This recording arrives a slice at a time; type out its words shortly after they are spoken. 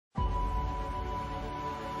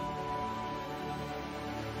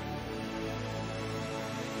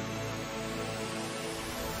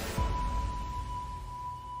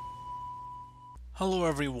Hello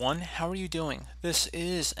everyone, how are you doing? This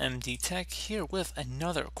is MD Tech here with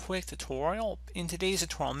another quick tutorial. In today's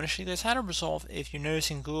tutorial, I'm going to show you guys how to resolve if you're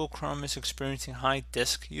noticing Google Chrome is experiencing high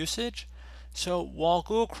disk usage. So while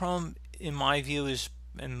Google Chrome, in my view,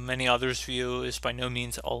 and many others' view, is by no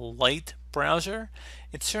means a light browser,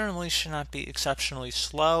 it certainly should not be exceptionally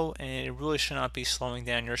slow, and it really should not be slowing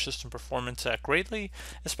down your system performance that greatly,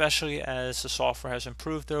 especially as the software has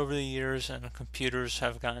improved over the years and computers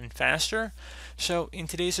have gotten faster. So in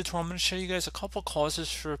today's tutorial, I'm going to show you guys a couple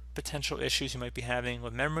causes for potential issues you might be having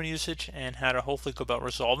with memory usage and how to hopefully go about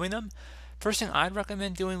resolving them. First thing I'd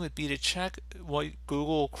recommend doing would be to check what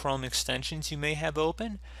Google Chrome extensions you may have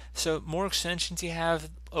open. So more extensions you have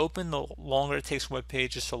open, the longer it takes web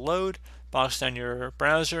pages to load, bogs down your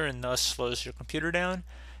browser, and thus slows your computer down.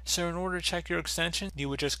 So in order to check your extension, you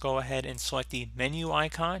would just go ahead and select the menu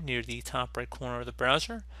icon near the top right corner of the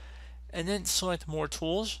browser, and then select More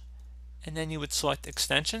Tools, and then you would select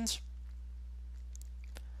Extensions.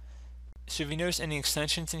 So if you notice any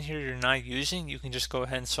extensions in here you're not using, you can just go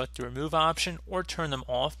ahead and select the remove option or turn them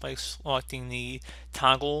off by selecting the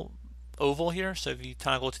toggle oval here. So if you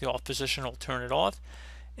toggle to the off position, it'll turn it off.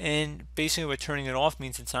 And basically what turning it off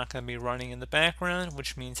means it's not going to be running in the background,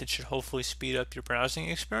 which means it should hopefully speed up your browsing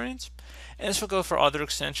experience. And this will go for other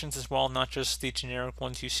extensions as well, not just the generic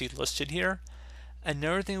ones you see listed here.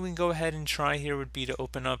 Another thing we can go ahead and try here would be to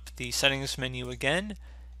open up the settings menu again,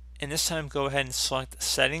 and this time go ahead and select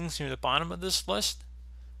settings near the bottom of this list.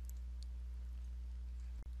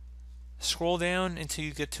 Scroll down until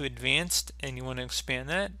you get to advanced and you want to expand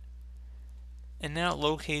that. And now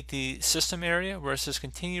locate the system area where it says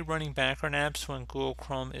continue running background apps when Google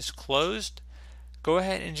Chrome is closed. Go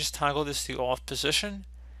ahead and just toggle this to the off position.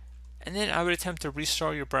 And then I would attempt to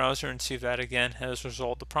restart your browser and see if that again has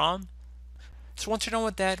resolved the problem. So once you're done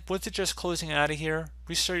with that, with it just closing out of here,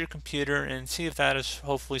 restart your computer and see if that has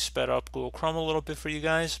hopefully sped up Google Chrome a little bit for you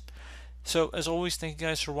guys. So as always, thank you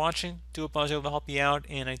guys for watching. Do hope I was able to help you out,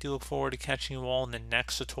 and I do look forward to catching you all in the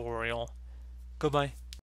next tutorial. Goodbye.